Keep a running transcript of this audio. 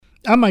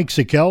I'm Mike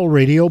Sikel,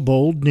 Radio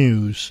Bold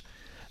News.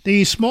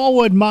 The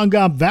Smallwood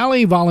Mongop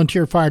Valley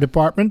Volunteer Fire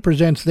Department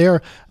presents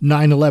their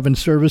 9/11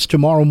 service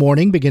tomorrow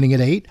morning beginning at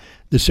 8.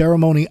 The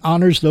ceremony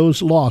honors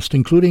those lost,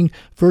 including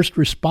first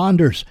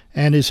responders,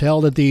 and is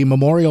held at the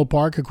Memorial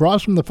Park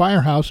across from the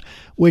firehouse,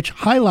 which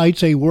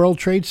highlights a World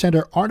Trade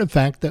Center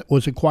artifact that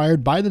was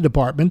acquired by the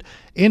department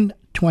in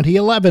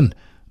 2011.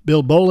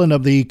 Bill Boland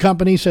of the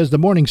company says the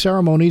morning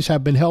ceremonies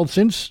have been held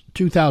since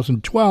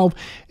 2012,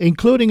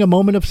 including a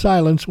moment of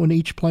silence when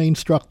each plane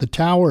struck the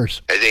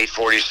towers. At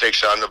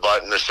 8:46 on the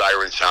button, the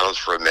siren sounds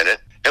for a minute,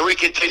 and we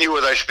continue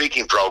with our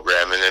speaking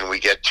program, and then we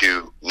get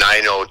to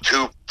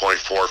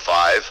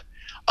 9:02.45.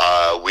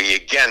 We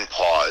again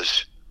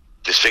pause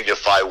to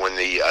signify when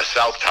the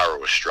South Tower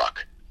was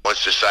struck.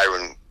 Once the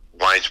siren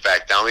winds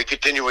back down, we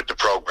continue with the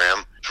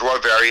program through our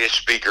various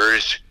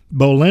speakers.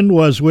 Boland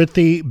was with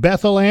the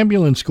Bethel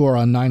Ambulance Corps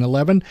on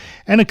 9/11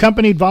 and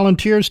accompanied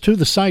volunteers to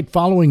the site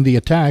following the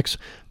attacks.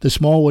 The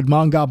Smallwood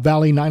Mongop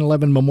Valley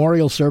 9/11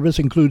 Memorial Service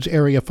includes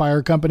area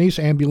fire companies,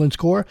 ambulance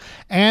corps,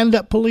 and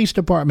police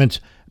departments.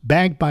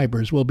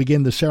 Bagpipers will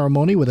begin the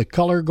ceremony with a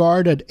color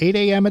guard at 8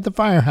 a.m. at the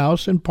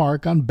firehouse and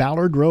park on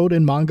Ballard Road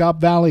in Mongop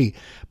Valley.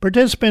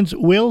 Participants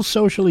will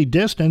socially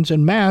distance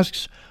and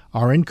masks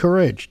are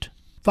encouraged.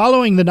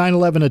 Following the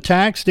 9/11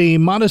 attacks, the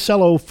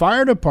Monticello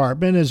Fire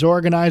Department has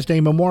organized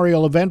a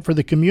memorial event for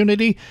the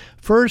community,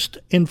 first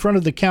in front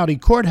of the county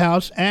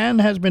courthouse,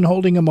 and has been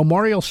holding a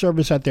memorial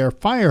service at their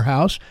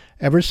firehouse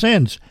ever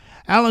since.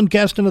 Alan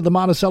Keston of the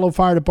Monticello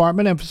Fire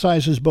Department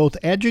emphasizes both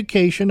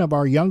education of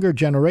our younger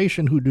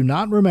generation who do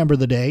not remember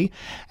the day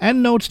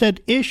and notes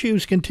that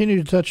issues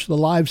continue to touch the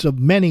lives of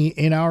many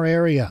in our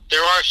area.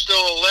 There are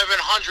still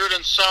 1,100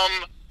 and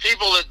some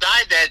people that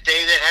died that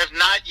day that have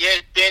not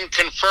yet been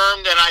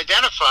confirmed and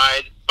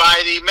identified by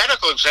the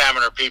medical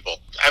examiner people.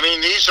 I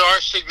mean, these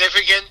are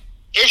significant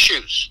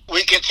issues.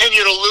 We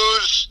continue to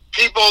lose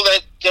people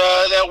that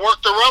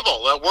work the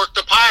rubble, that work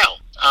the pile.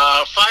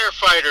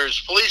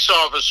 Firefighters, police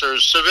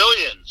officers,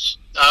 civilians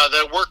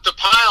that work the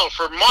pile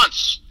for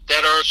months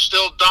that are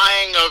still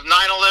dying of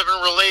 9/11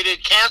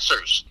 related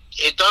cancers.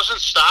 It doesn't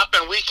stop,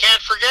 and we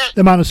can't forget.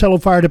 The Monticello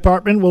Fire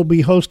Department will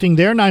be hosting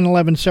their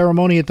 9/11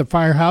 ceremony at the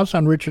firehouse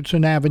on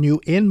Richardson Avenue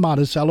in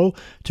Monticello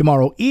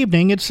tomorrow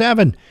evening at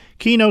 7.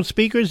 Keynote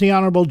speakers, the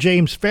Honorable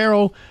James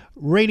Farrell.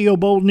 Radio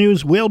Bold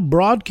News will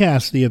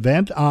broadcast the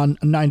event on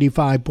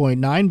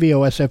 95.9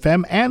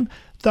 VOS-FM and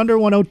Thunder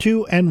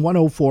 102 and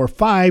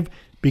 104.5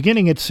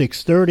 beginning at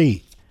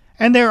 6:30.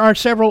 And there are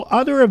several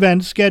other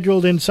events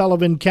scheduled in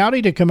Sullivan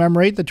County to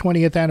commemorate the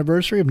 20th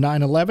anniversary of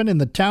 9/11 in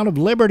the town of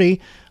Liberty.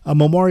 A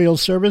memorial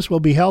service will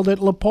be held at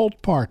LaPolte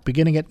Park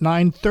beginning at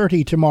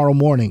 9:30 tomorrow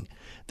morning.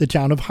 The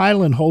town of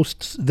Highland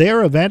hosts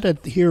their event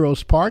at the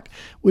Heroes Park,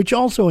 which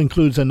also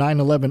includes a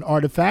 9/11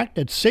 artifact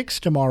at 6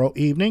 tomorrow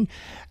evening.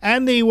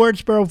 And the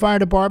Wurtsboro Fire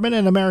Department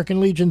and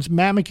American Legion's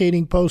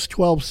Mamakating Post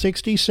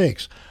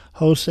 1266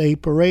 hosts a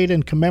parade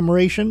and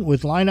commemoration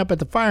with lineup at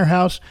the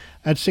firehouse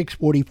at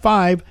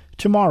 6:45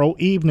 tomorrow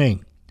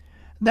evening.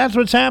 That's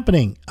what's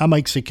happening. I'm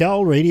Mike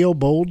Sikel, Radio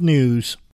Bold News.